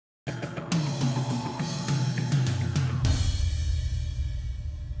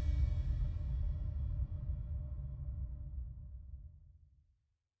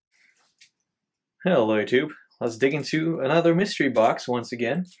Hello YouTube, let's dig into another mystery box once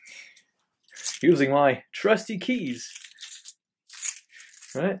again, using my trusty keys.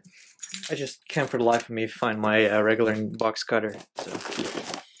 Right? I just can't for the life of me find my regular box cutter,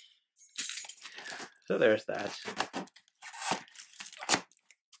 so there's that.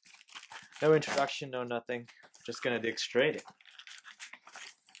 No introduction, no nothing, just gonna dig straight in.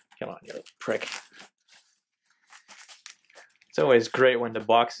 Come on, you little prick. It's always great when the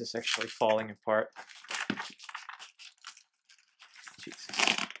box is actually falling apart. Jesus.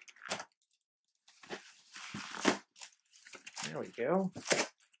 There we go.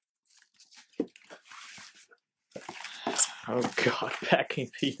 Oh god, packing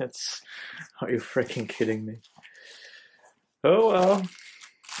peanuts. Are you freaking kidding me? Oh well.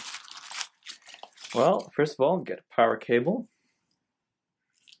 Well, first of all, get a power cable.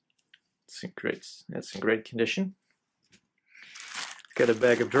 That's in great condition. Get a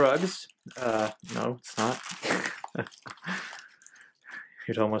bag of drugs. No, it's not.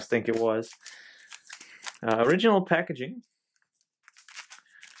 You'd almost think it was. Original packaging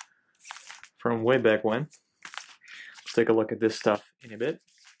from way back when. Let's take a look at this stuff in a bit.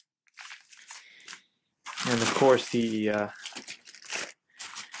 And of course the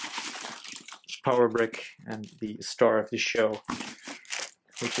power brick and the star of the show,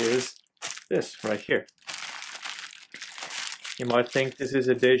 which is this right here. You might think this is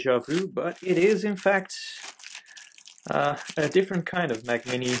a deja vu, but it is in fact a different kind of Mac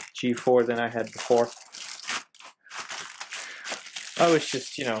Mini G4 than I had before. I was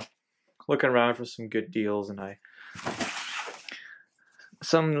just, looking around for some good deals, and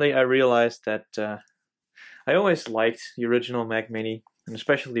suddenly I realized that I always liked the original Mac Mini, and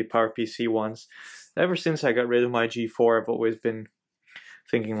especially the PowerPC ones. Ever since I got rid of my G4, I've always been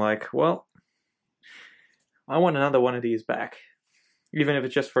thinking like, well, I want another one of these back. Even if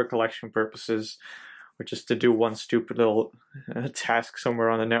it's just for collection purposes, or just to do one stupid little task somewhere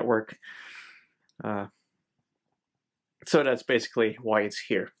on the network. So that's basically why it's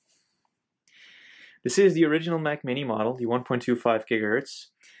here. This is the original Mac Mini model, the 1.25 gigahertz.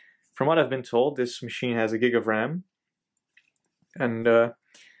 From what I've been told, this machine has a gig of RAM, and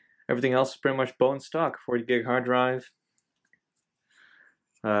everything else is pretty much bone stock. 40 gig hard drive,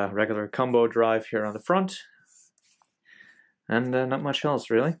 regular combo drive here on the front, and not much else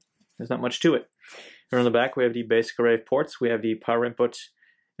really. There's not much to it. Here on the back we have the basic array of ports. We have the power input,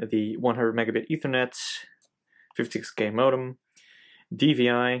 the 100 megabit Ethernet, 56K modem,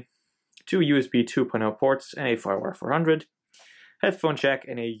 DVI, two USB 2.0 ports, and a FireWire 400, headphone jack,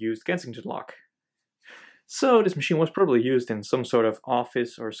 and a used Kensington lock. So this machine was probably used in some sort of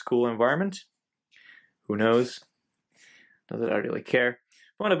office or school environment. Who knows? Not that I really care.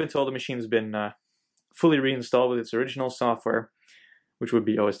 From what I've been told, the machine's been fully reinstalled with its original software, which would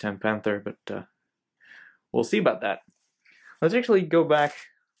be OS X Panther, but we'll see about that. Let's actually go back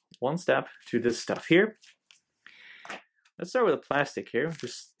one step to this stuff here. Let's start with the plastic here.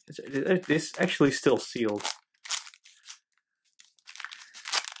 This actually still sealed.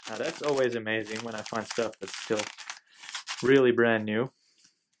 Now that's always amazing when I find stuff that's still really brand new.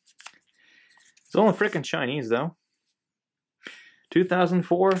 It's only frickin' Chinese though.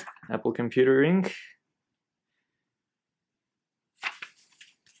 2004, Apple Computer Inc.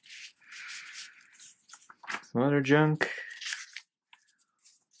 Some other junk.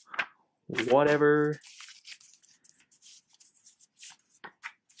 Whatever.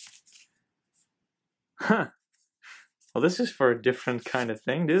 Huh. Well, this is for a different kind of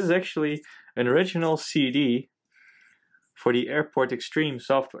thing. This is actually an original CD for the Airport Extreme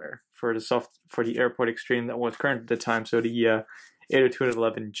software, for the Airport Extreme that was current at the time, so the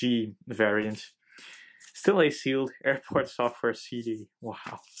 802.11g variant. Still a sealed airport software CD.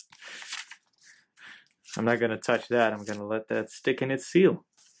 Wow. I'm not going to touch that. I'm going to let that stick in its seal.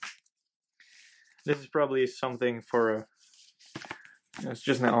 This is probably something for it's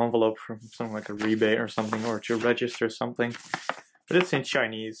just an envelope from something like a rebate or something, or to register something. But it's in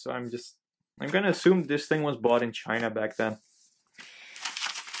Chinese, so I'm going to assume this thing was bought in China back then.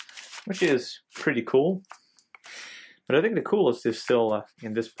 Which is pretty cool. But I think the coolest is still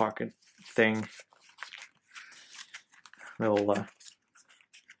in this pocket thing. Let's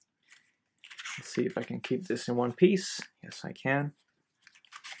see if I can keep this in one piece. Yes, I can.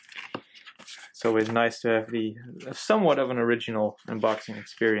 It's always nice to have somewhat of an original unboxing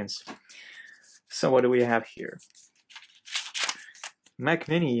experience. So what do we have here? Mac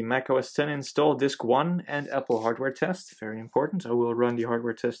Mini, Mac OS X install disk 1 and Apple hardware test. Very important. I will run the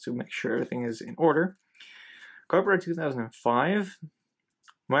hardware test to make sure everything is in order. Copyright 2005.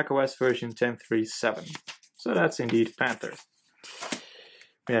 Mac OS version 10.3.7. So that's indeed Panther.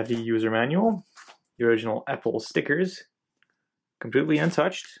 We have the user manual. the original Apple stickers, completely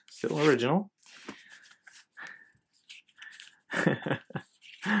untouched, still original.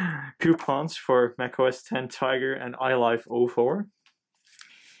 Coupons for macOS 10 Tiger and iLife 04.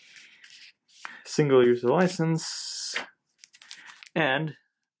 Single user license. And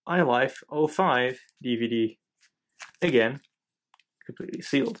iLife 05 DVD. Again, completely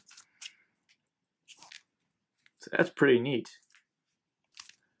sealed. So that's pretty neat.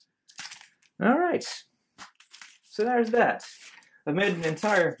 Alright. So there's that. I've made an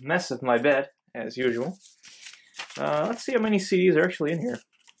entire mess of my bed, as usual. Let's see how many CDs are actually in here.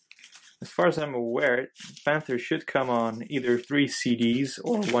 As far as I'm aware, Panther should come on either 3 CDs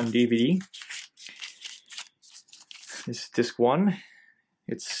or 1 DVD. This is disc 1.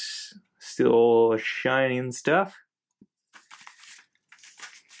 It's still shiny and stuff.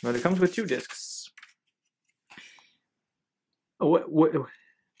 But it comes with 2 discs.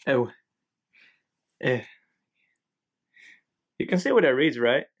 You can see what that reads,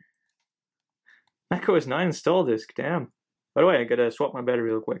 right? macOS 9 install disk, damn. By the way, I gotta swap my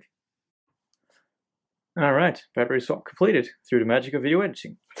battery real quick. Alright, battery swap completed through the magic of video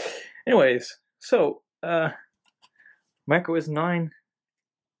editing. Anyways, so, macOS 9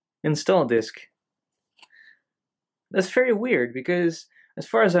 install disk. That's very weird because, as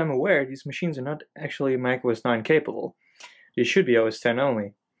far as I'm aware, these machines are not actually macOS 9 capable. They should be OS 10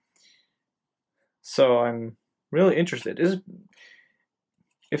 only. So I'm really interested.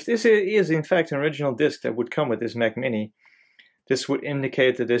 If this is in fact an original disk that would come with this Mac Mini, this would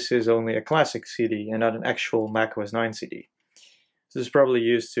indicate that this is only a classic CD and not an actual macOS 9 CD. This is probably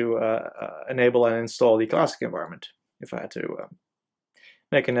used to enable and install the classic environment, if I had to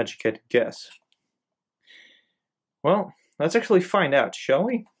make an educated guess. Well, let's actually find out, shall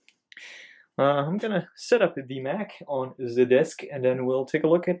we? I'm gonna set up the Mac on the disk and then we'll take a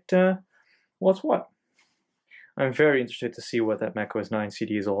look at what's what. I'm very interested to see what that macOS 9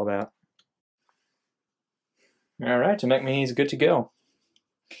 CD is all about. Alright, the Mac Mini is good to go.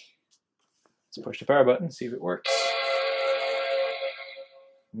 Let's push the power button, see if it works.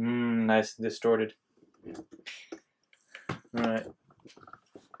 Nice and distorted. Alright.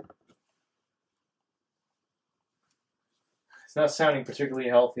 It's not sounding particularly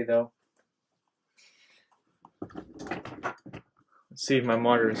healthy though. Let's see if my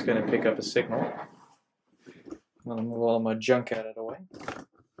monitor is going to pick up a signal. I'm going to move all my junk out of the way.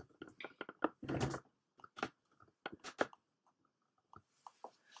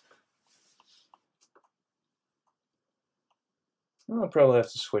 I'll probably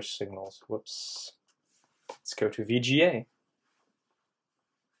have to switch signals. Whoops. Let's go to VGA.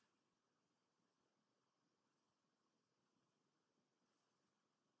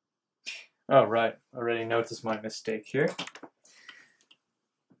 Oh, right. Already noticed my mistake here.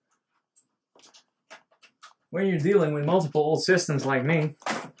 When you're dealing with multiple old systems like me,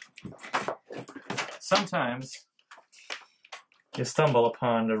 sometimes you stumble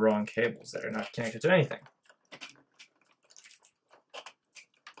upon the wrong cables that are not connected to anything.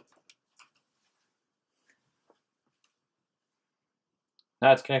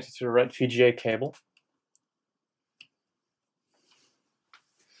 Now it's connected to the right VGA cable.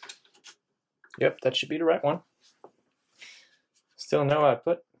 Yep, that should be the right one. Still no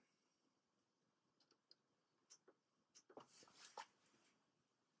output.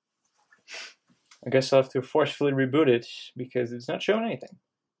 I guess I'll have to forcefully reboot it because it's not showing anything.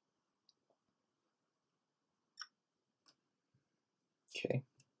 Okay.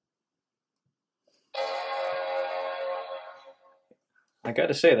 I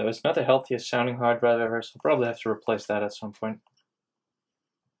gotta say though, it's not the healthiest sounding hard drive ever, so I'll probably have to replace that at some point.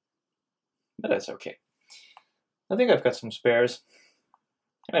 But that's okay. I think I've got some spares.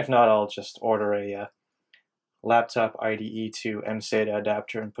 And if not, I'll just order a laptop IDE to mSATA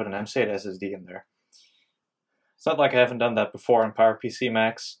adapter and put an mSATA SSD in there. It's not like I haven't done that before on PowerPC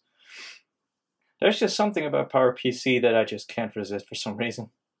Macs. There's just something about PowerPC that I just can't resist for some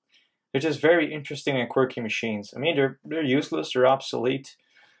reason. They're just very interesting and quirky machines. I mean, they're useless, they're obsolete,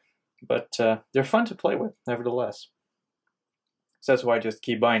 but they're fun to play with, nevertheless. So that's why I just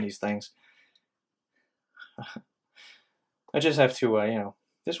keep buying these things. I just have to, you know,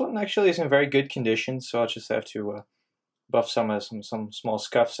 this one actually is in very good condition, so I'll just have to buff some small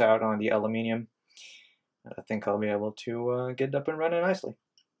scuffs out on the aluminium. I think I'll be able to get it up and running nicely.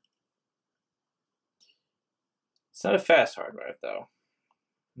 It's not a fast hard drive though.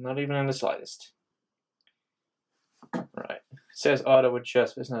 Not even in the slightest. Right. It says auto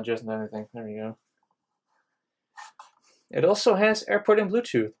adjust, but it's not adjusting anything. There we go. It also has AirPort and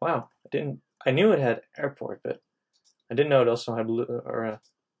Bluetooth. Wow. I knew it had AirPort, but I didn't know it also had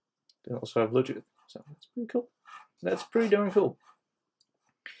Bluetooth. So that's pretty cool. That's pretty darn cool.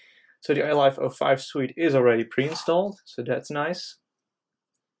 So the iLife 05 suite is already pre-installed, so that's nice.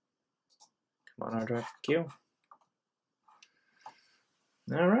 Come on, hard drive queue.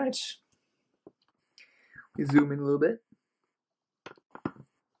 All right. We zoom in a little bit.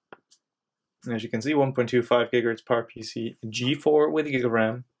 As you can see, 1.25 gigahertz PowerPC G4 with a gig of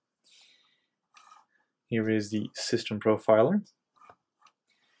RAM. Here is the system profiler.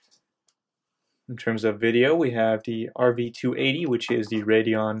 In terms of video, we have the RV280, which is the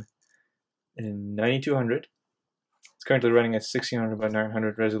Radeon 9200. It's currently running at 1600 by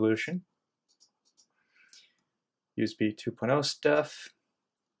 900 resolution. USB 2.0 stuff.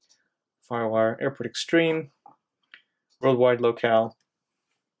 Firewire, Airport Extreme, worldwide locale.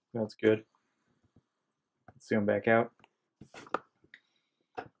 That's good. Let's zoom back out.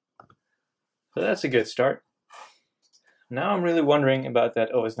 So that's a good start. Now I'm really wondering about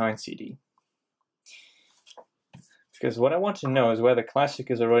that OS9 CD. Because what I want to know is whether Classic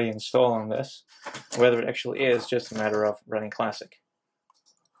is already installed on this, or whether it actually is just a matter of running Classic.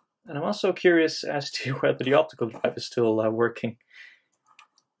 And I'm also curious as to whether the optical drive is still working.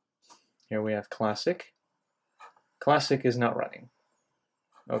 Here we have Classic. Classic is not running.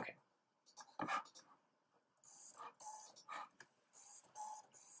 Okay.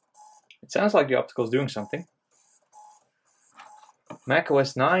 It sounds like the optical is doing something. Mac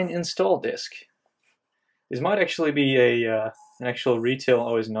OS 9 install disk. This might actually be an actual retail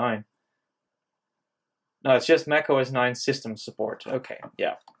OS 9. No, it's just Mac OS 9 system support. Okay,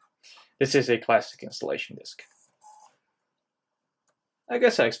 yeah. This is a Classic installation disk. I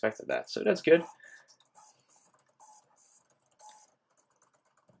guess I expected that, so that's good.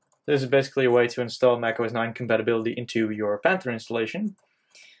 This is basically a way to install Mac OS 9 compatibility into your Panther installation.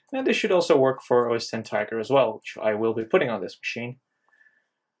 And this should also work for OS X Tiger as well, which I will be putting on this machine.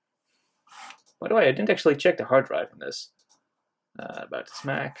 By the way, I didn't actually check the hard drive in this. About this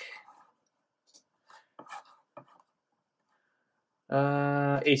Mac.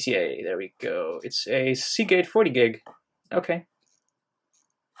 ATA, there we go. It's a Seagate 40 gig. Okay.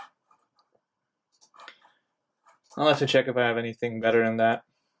 I'll have to check if I have anything better than that.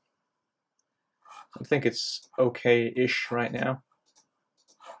 I think it's okay-ish right now.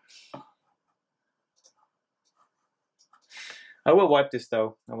 I will wipe this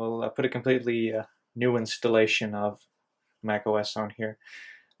though. I will put a completely new installation of macOS on here.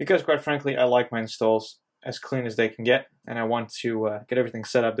 Because quite frankly, I like my installs as clean as they can get, and I want to get everything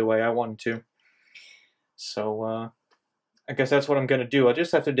set up the way I want to. So I guess that's what I'm going to do. I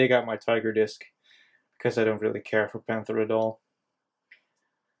just have to dig out my Tiger disk, because I don't really care for Panther at all.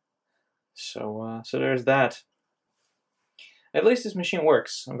 So there's that. At least this machine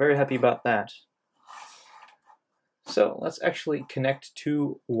works. I'm very happy about that. So let's actually connect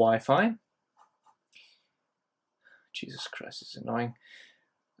to Wi-Fi. Jesus Christ, it's annoying.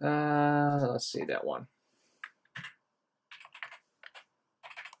 Let's see that one.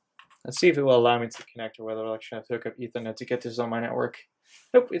 Let's see if it will allow me to connect, or whether I'll actually have to hook up Ethernet to get this on my network.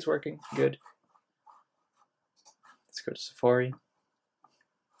 Nope, it's working. Good. Let's go to Safari.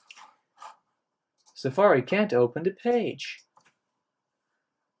 Safari can't open the page.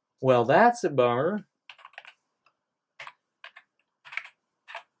 Well, that's a bummer.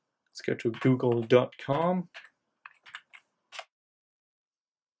 Let's go to google.com.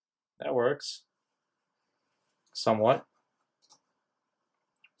 That works. Somewhat.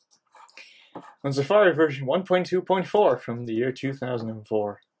 On Safari version 1.2.4 from the year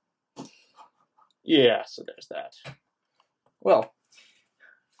 2004. Yeah, so there's that. Well,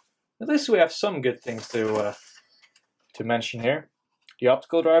 at least we have some good things to mention here. The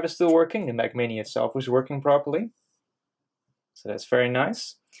optical drive is still working. The Mac Mini itself was working properly. So that's very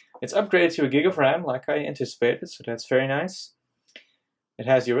nice. It's upgraded to a gig of RAM like I anticipated, so that's very nice. It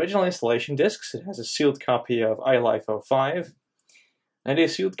has the original installation disks. It has a sealed copy of iLife 05. And a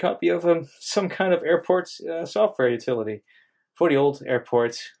sealed copy of some kind of airport software utility for the old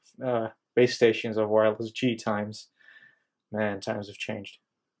airport base stations of wireless G times. Man, times have changed.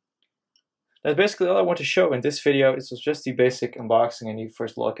 That's basically all I want to show in this video. This was just the basic unboxing and the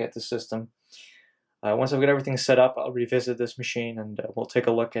first look at the system. Once I've got everything set up, I'll revisit this machine and we'll take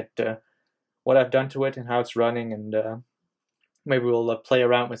a look at what I've done to it and how it's running, and maybe we'll play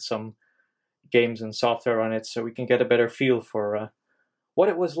around with some games and software on it so we can get a better feel for what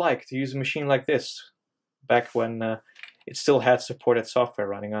it was like to use a machine like this back when it still had supported software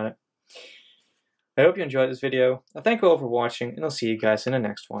running on it. I hope you enjoyed this video. Thank you all for watching, and I'll see you guys in the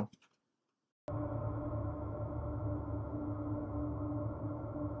next one.